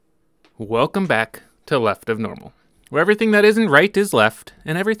Welcome back to Left of Normal, where everything that isn't right is left,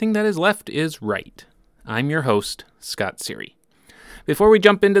 and everything that is left is right. I'm your host, Scott Seary. Before we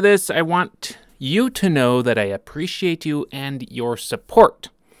jump into this, I want you to know that I appreciate you and your support.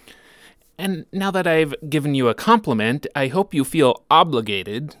 And now that I've given you a compliment, I hope you feel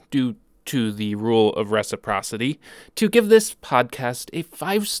obligated, due to the rule of reciprocity, to give this podcast a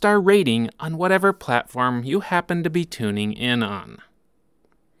 5-star rating on whatever platform you happen to be tuning in on.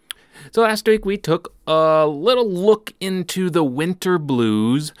 So last week we took a little look into the winter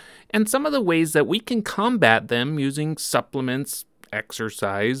blues and some of the ways that we can combat them using supplements,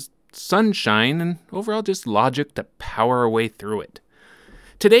 exercise, sunshine, and overall just logic to power our way through it.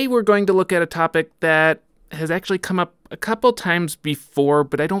 Today we're going to look at a topic that has actually come up a couple times before,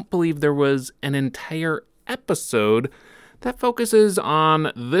 but I don't believe there was an entire episode that focuses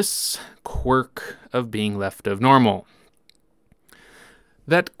on this quirk of being left of normal.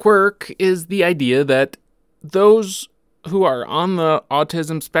 That quirk is the idea that those who are on the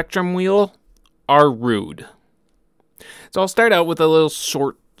autism spectrum wheel are rude. So I'll start out with a little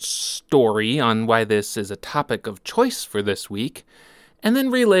short story on why this is a topic of choice for this week, and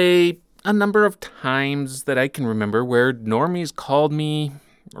then relay a number of times that I can remember where normies called me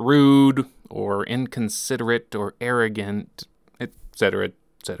rude or inconsiderate or arrogant, etc.,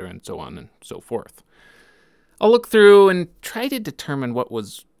 and so on and so forth. I'll look through and try to determine what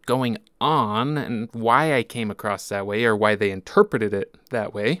was going on and why I came across that way or why they interpreted it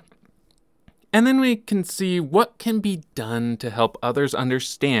that way. And then we can see what can be done to help others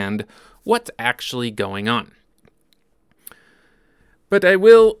understand what's actually going on. But I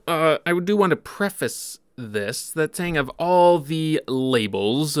do want to preface this, that saying of all the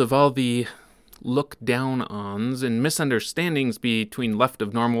labels, of all the look down ons and misunderstandings between left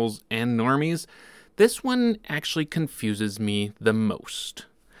of normals and normies, this one actually confuses me the most.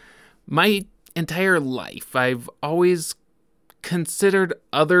 My entire life, I've always considered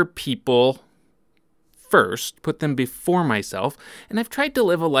other people first, put them before myself, and I've tried to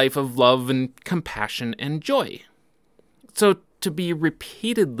live a life of love and compassion and joy. So to be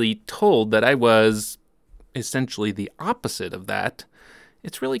repeatedly told that I was essentially the opposite of that,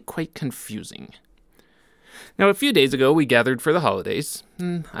 it's really quite confusing. Now, a few days ago, we gathered for the holidays.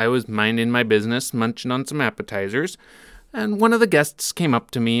 I was minding my business, munching on some appetizers, and one of the guests came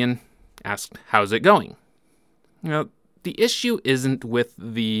up to me and asked, "How's it going?" Now, the issue isn't with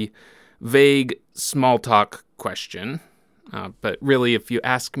the vague small talk question, but really, if you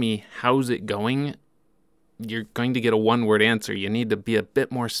ask me, "How's it going?" you're going to get a one-word answer. You need to be a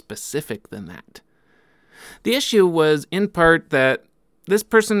bit more specific than that. The issue was, in part, that this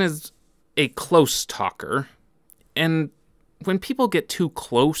person is a close talker, and when people get too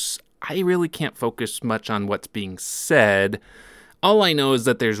close, I really can't focus much on what's being said. All I know is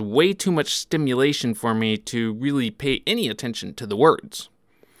that there's way too much stimulation for me to really pay any attention to the words.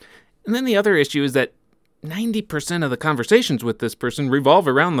 And then the other issue is that 90% of the conversations with this person revolve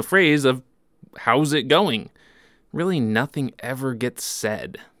around the phrase of, "How's it going?" Really nothing ever gets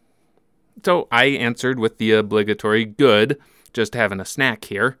said. So I answered with the obligatory, "Good, just having a snack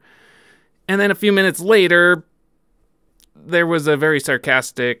here." And then a few minutes later, there was a very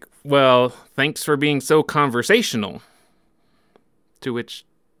sarcastic, "Well, thanks for being so conversational." To which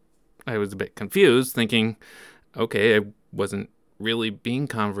I was a bit confused, thinking, okay, I wasn't really being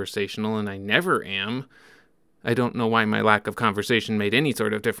conversational, and I never am. I don't know why my lack of conversation made any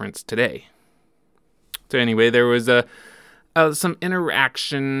sort of difference today. So anyway, there was some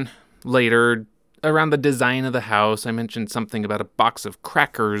interaction later around the design of the house. I mentioned something about a box of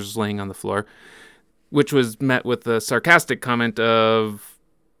crackers laying on the floor, which was met with a sarcastic comment of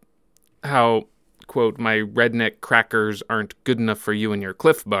how, quote, "my redneck crackers aren't good enough for you and your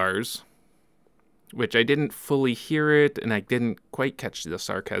Cliff Bars," which I didn't fully hear it, and I didn't quite catch the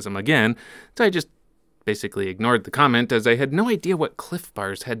sarcasm again, so I just basically ignored the comment, as I had no idea what Cliff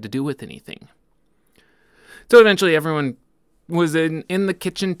Bars had to do with anything. So eventually everyone was in the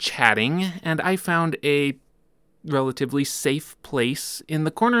kitchen chatting, and I found a relatively safe place in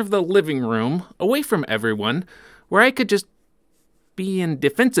the corner of the living room, away from everyone, where I could just be in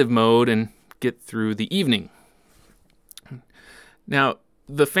defensive mode and get through the evening. Now,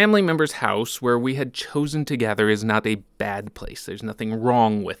 the family member's house where we had chosen to gather is not a bad place. There's nothing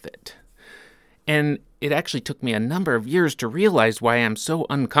wrong with it. And it actually took me a number of years to realize why I'm so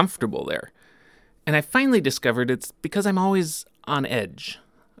uncomfortable there. And I finally discovered it's because I'm always on edge.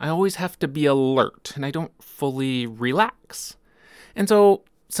 I always have to be alert, and I don't fully relax. And so,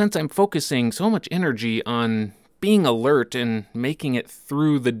 since I'm focusing so much energy on being alert and making it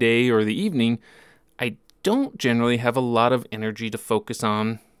through the day or the evening, I don't generally have a lot of energy to focus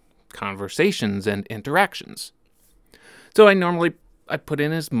on conversations and interactions. So I put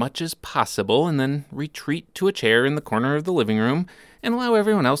in as much as possible and then retreat to a chair in the corner of the living room and allow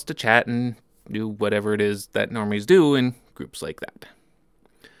everyone else to chat and do whatever it is that normies do in groups like that.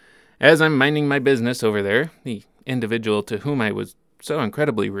 As I'm minding my business over there, the individual to whom I was so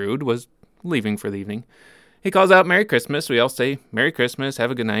incredibly rude was leaving for the evening. He calls out Merry Christmas. We all say Merry Christmas,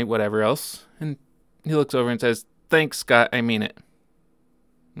 have a good night, whatever else. And he looks over and says, "Thanks, Scott, I mean it."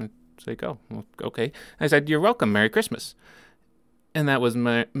 It's like, oh, well, okay. I said, "You're welcome, Merry Christmas." And that was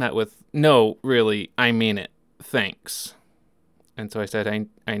met with, "No, really, I mean it. Thanks." And so I said,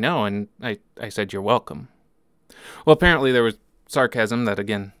 I know, and I said, "You're welcome." Well, apparently there was sarcasm that,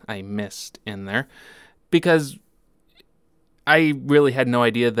 again, I missed in there, because I really had no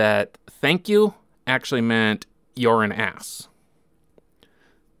idea that thank you actually meant you're an ass.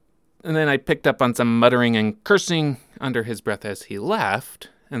 And then I picked up on some muttering and cursing under his breath as he left,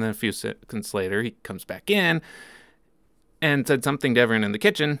 and then a few seconds later he comes back in and said something to everyone in the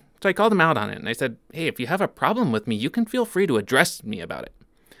kitchen, so I called him out on it, and I said, "Hey, if you have a problem with me, you can feel free to address me about it."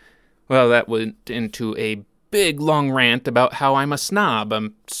 Well, that went into a big, long rant about how I'm a snob,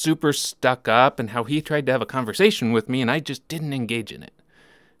 I'm super stuck up, and how he tried to have a conversation with me, and I just didn't engage in it.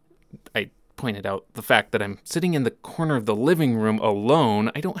 I pointed out the fact that I'm sitting in the corner of the living room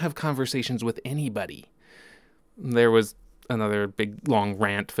alone. I don't have conversations with anybody. There was another big, long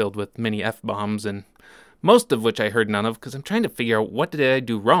rant filled with many F-bombs, and most of which I heard none of because I'm trying to figure out what did I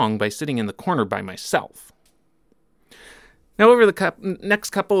do wrong by sitting in the corner by myself. Now, over the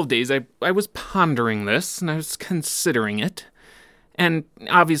next couple of days, I was pondering this, and I was considering it. And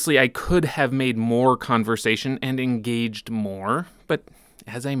obviously, I could have made more conversation and engaged more. But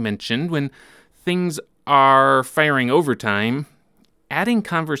as I mentioned, when things are firing overtime, adding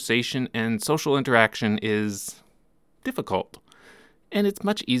conversation and social interaction is difficult. And it's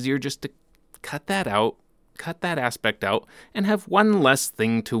much easier just to cut that aspect out, and have one less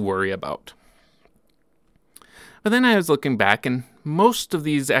thing to worry about. But then I was looking back, and most of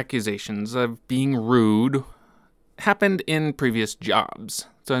these accusations of being rude happened in previous jobs.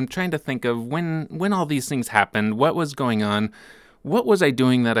 So I'm trying to think of when all these things happened, what was going on, what was I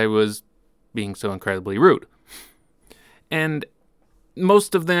doing that I was being so incredibly rude? And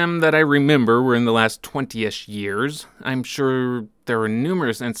most of them that I remember were in the last 20-ish years. I'm sure there were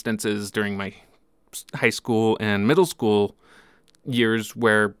numerous instances during my high school and middle school years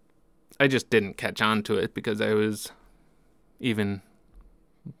where I just didn't catch on to it because I was even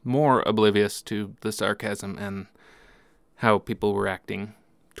more oblivious to the sarcasm and how people were acting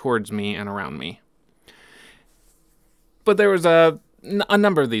towards me and around me. But there was a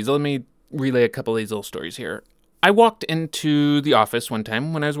number of these. Let me relay a couple of these little stories here. I walked into the office one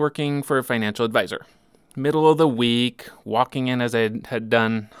time when I was working for a financial advisor. Middle of the week, walking in as I had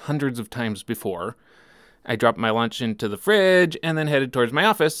done hundreds of times before. I dropped my lunch into the fridge and then headed towards my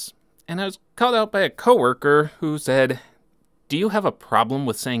office, and I was called out by a coworker who said, "Do you have a problem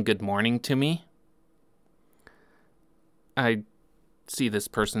with saying good morning to me?" I see this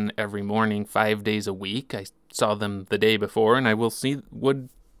person every morning, 5 days a week. I saw them the day before, and I would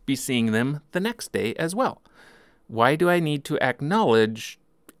be seeing them the next day as well. Why do I need to acknowledge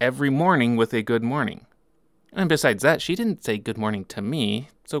every morning with a good morning? And besides that, she didn't say good morning to me,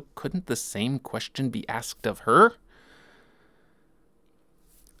 so couldn't the same question be asked of her?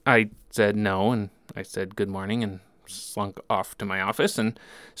 I said no, and I said good morning and slunk off to my office and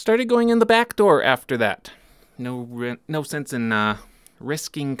started going in the back door after that. No sense in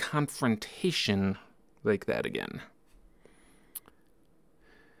risking confrontation like that again.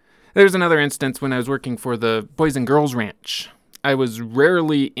 There's another instance when I was working for the Boys and Girls Ranch. I was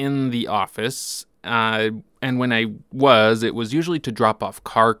rarely in the office, and when I was, it was usually to drop off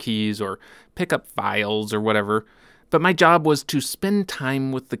car keys or pick up files or whatever. But my job was to spend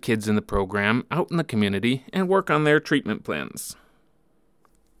time with the kids in the program out in the community and work on their treatment plans.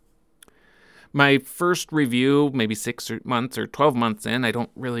 My first review, maybe 6 months or 12 months in, I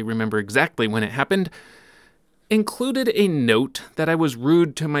don't really remember exactly when it happened, included a note that I was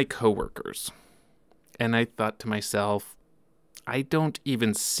rude to my coworkers. And I thought to myself, I don't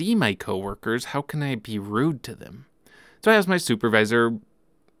even see my coworkers. How can I be rude to them? So I asked my supervisor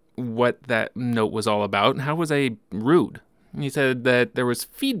what that note was all about and how was I rude. And he said that there was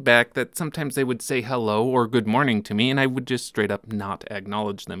feedback that sometimes they would say hello or good morning to me, and I would just straight up not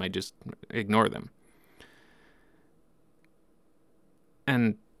acknowledge them. I just ignore them.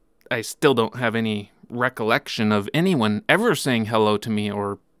 And I still don't have any recollection of anyone ever saying hello to me,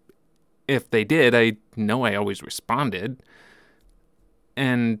 or if they did, I know I always responded.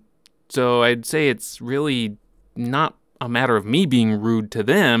 And so I'd say it's really not a matter of me being rude to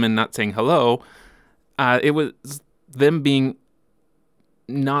them and not saying hello. It was them being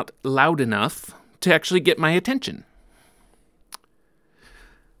not loud enough to actually get my attention.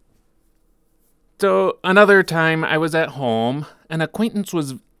 So another time I was at home, an acquaintance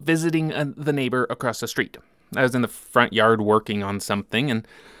was visiting the neighbor across the street. I was in the front yard working on something, and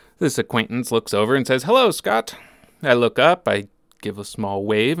this acquaintance looks over and says, "Hello, Scott." I look up, I give a small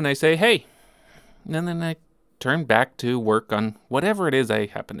wave, and I say, "Hey." And then I turn back to work on whatever it is I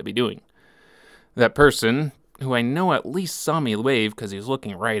happen to be doing. That person, who I know at least saw me wave because he was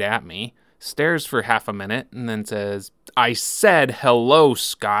looking right at me, stares for half a minute and then says, "I said hello,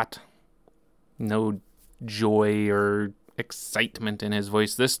 Scott." No joy or excitement in his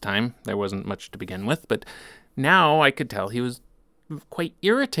voice this time. There wasn't much to begin with, but now I could tell he was quite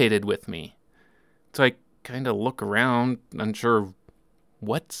irritated with me. So I kind of look around, unsure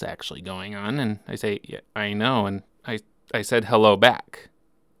what's actually going on, and I say, "Yeah, I know," and I said hello back.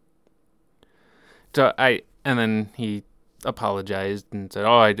 And then he apologized and said,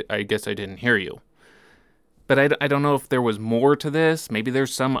 "Oh, I guess I didn't hear you." But I don't know if there was more to this. Maybe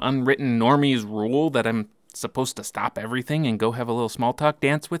there's some unwritten normies rule that I'm supposed to stop everything and go have a little small talk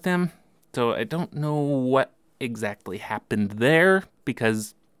dance with him. So I don't know what exactly happened there,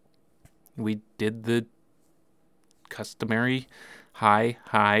 because we did the customary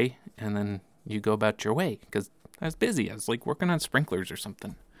hi, and then you go about your way, because I was busy. I was like working on sprinklers or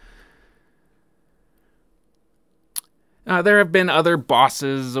something. There have been other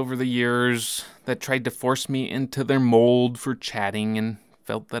bosses over the years that tried to force me into their mold for chatting and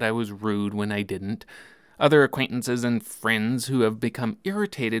felt that I was rude when I didn't. Other acquaintances and friends who have become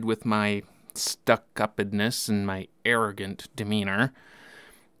irritated with my stuck-upness and my arrogant demeanor.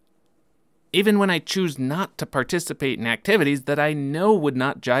 Even when I choose not to participate in activities that I know would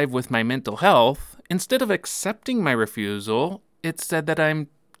not jive with my mental health, instead of accepting my refusal, it's said that I'm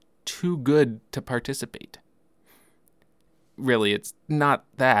too good to participate. Really, it's not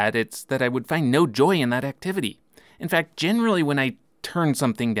that. It's that I would find no joy in that activity. In fact, generally when I turn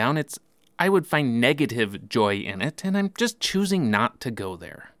something down, I would find negative joy in it, and I'm just choosing not to go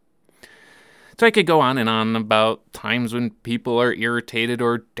there. So I could go on and on about times when people are irritated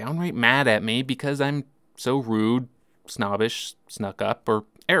or downright mad at me because I'm so rude, snobbish, snuck up, or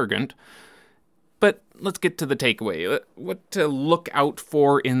arrogant. But let's get to the takeaway. What to look out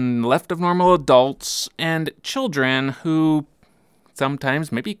for in left of normal adults and children who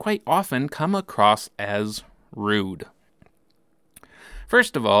sometimes, maybe quite often, come across as rude.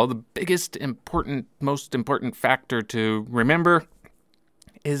 First of all, the most important factor to remember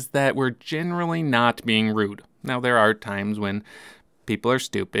is that we're generally not being rude. Now, there are times when people are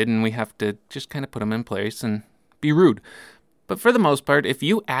stupid and we have to just kind of put them in place and be rude. But for the most part, if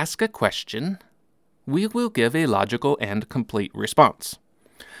you ask a question, we will give a logical and complete response.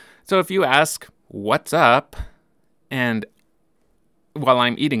 So if you ask, "What's up?" and while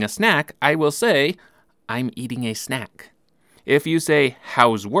I'm eating a snack, I will say, "I'm eating a snack." If you say,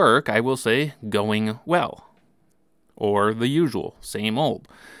 "How's work?" I will say, "Going well." Or the usual, same old.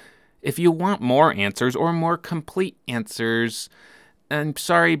 If you want more answers or more complete answers, I'm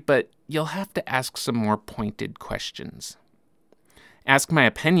sorry, but you'll have to ask some more pointed questions. Ask my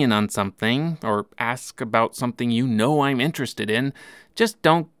opinion on something, or ask about something you know I'm interested in. Just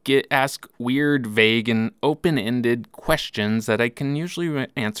don't ask weird, vague, and open-ended questions that I can usually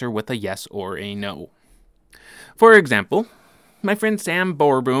answer with a yes or a no. For example, my friend Sam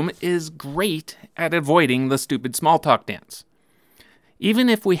Borboom is great at avoiding the stupid small talk dance. Even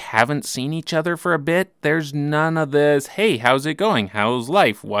if we haven't seen each other for a bit, there's none of this, "Hey, how's it going? How's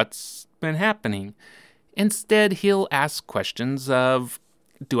life? What's been happening?" Instead, he'll ask questions of,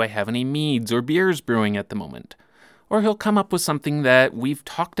 "Do I have any meads or beers brewing at the moment?" Or he'll come up with something that we've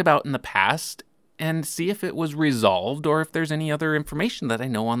talked about in the past and see if it was resolved or if there's any other information that I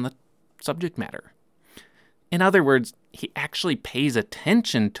know on the subject matter. In other words, he actually pays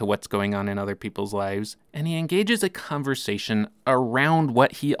attention to what's going on in other people's lives, and he engages a conversation around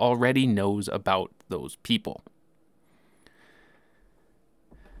what he already knows about those people.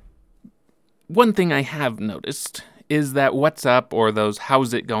 One thing I have noticed is that what's up or those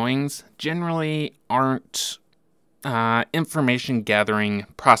how's it goings generally aren't information gathering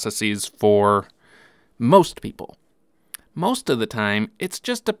processes for most people. Most of the time, it's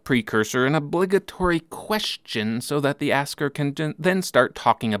just a precursor, an obligatory question so that the asker can then start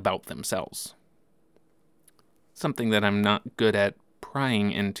talking about themselves. Something that I'm not good at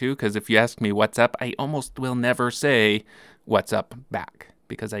prying into, because if you ask me what's up, I almost will never say what's up back,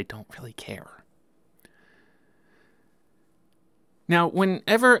 because I don't really care. Now,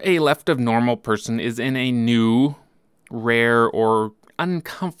 whenever a left of normal person is in a new, rare or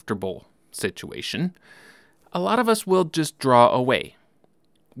uncomfortable situation, a lot of us will just draw away.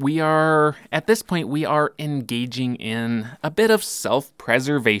 At this point, we are engaging in a bit of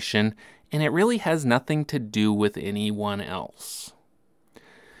self-preservation, and it really has nothing to do with anyone else.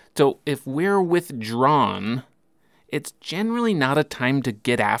 So if we're withdrawn, it's generally not a time to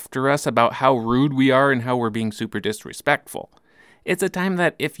get after us about how rude we are and how we're being super disrespectful. It's a time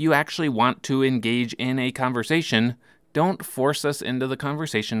that if you actually want to engage in a conversation, don't force us into the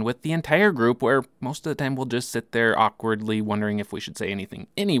conversation with the entire group, where most of the time we'll just sit there awkwardly wondering if we should say anything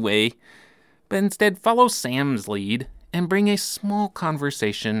anyway, but instead follow Sam's lead and bring a small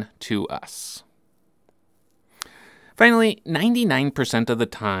conversation to us. Finally, 99% of the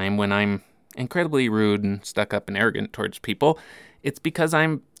time when I'm incredibly rude and stuck up and arrogant towards people, it's because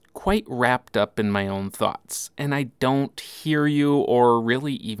I'm quite wrapped up in my own thoughts, and I don't hear you or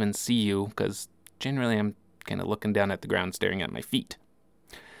really even see you, because generally I'm kind of looking down at the ground staring at my feet.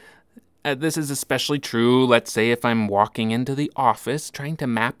 This is especially true, let's say, if I'm walking into the office, trying to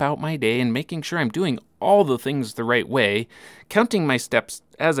map out my day and making sure I'm doing all the things the right way, counting my steps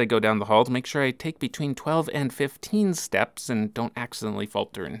as I go down the hall to make sure I take between 12 and 15 steps and don't accidentally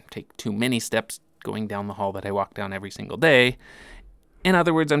falter and take too many steps going down the hall that I walk down every single day. In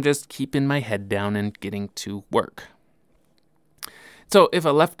other words, I'm just keeping my head down and getting to work. So if a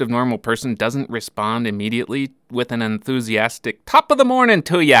left of normal person doesn't respond immediately with an enthusiastic top of the morning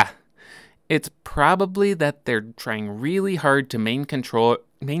to ya, it's probably that they're trying really hard to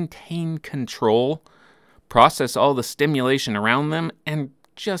maintain control, process all the stimulation around them, and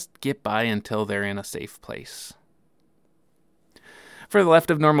just get by until they're in a safe place. For the left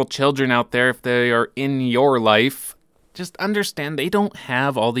of normal children out there, if they are in your life, just understand they don't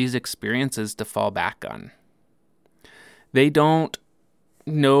have all these experiences to fall back on. They don't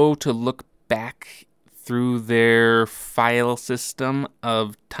know to look back through their file system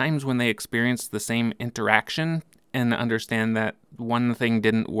of times when they experienced the same interaction and understand that one thing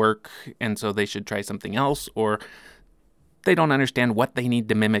didn't work and so they should try something else, or they don't understand what they need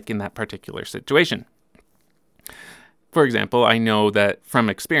to mimic in that particular situation. For example, I know that from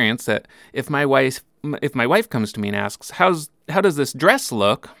experience that if my wife comes to me and asks, how does this dress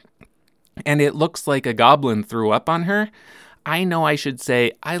look? And it looks like a goblin threw up on her, I know I should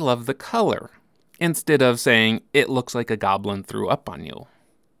say, I love the color, instead of saying, it looks like a goblin threw up on you.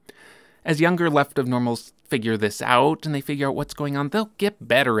 As younger left of normals figure this out and they figure out what's going on, they'll get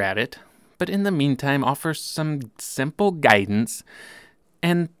better at it. But in the meantime, offer some simple guidance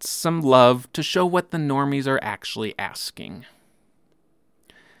and some love to show what the normies are actually asking.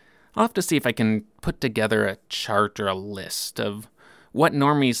 I'll have to see if I can put together a chart or a list of what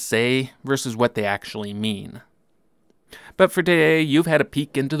normies say versus what they actually mean. But for today, you've had a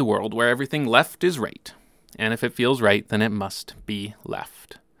peek into the world where everything left is right. And if it feels right, then it must be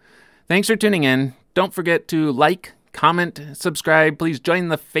left. Thanks for tuning in. Don't forget to like, comment, subscribe. Please join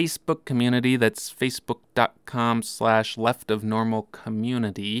the Facebook community. That's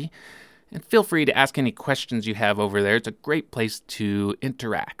facebook.com/leftofnormalcommunity. And feel free to ask any questions you have over there. It's a great place to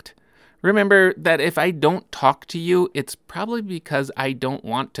interact. Remember that if I don't talk to you, it's probably because I don't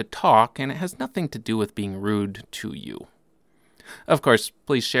want to talk, and it has nothing to do with being rude to you. Of course,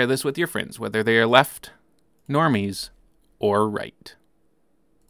 please share this with your friends, whether they are left, normies, or right.